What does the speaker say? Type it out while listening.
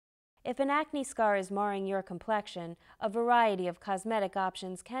If an acne scar is marring your complexion, a variety of cosmetic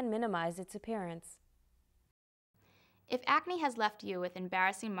options can minimize its appearance. If acne has left you with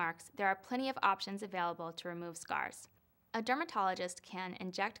embarrassing marks, there are plenty of options available to remove scars. A dermatologist can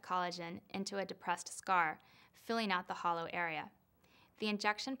inject collagen into a depressed scar, filling out the hollow area. The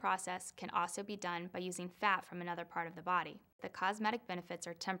injection process can also be done by using fat from another part of the body. The cosmetic benefits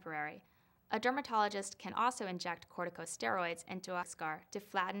are temporary. A dermatologist can also inject corticosteroids into a scar to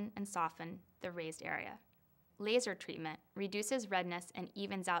flatten and soften the raised area. Laser treatment reduces redness and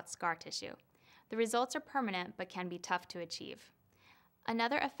evens out scar tissue. The results are permanent but can be tough to achieve.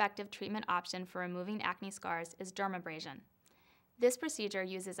 Another effective treatment option for removing acne scars is dermabrasion. This procedure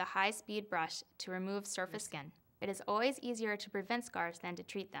uses a high-speed brush to remove surface skin. It is always easier to prevent scars than to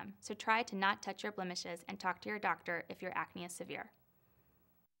treat them, so try to not touch your blemishes and talk to your doctor if your acne is severe.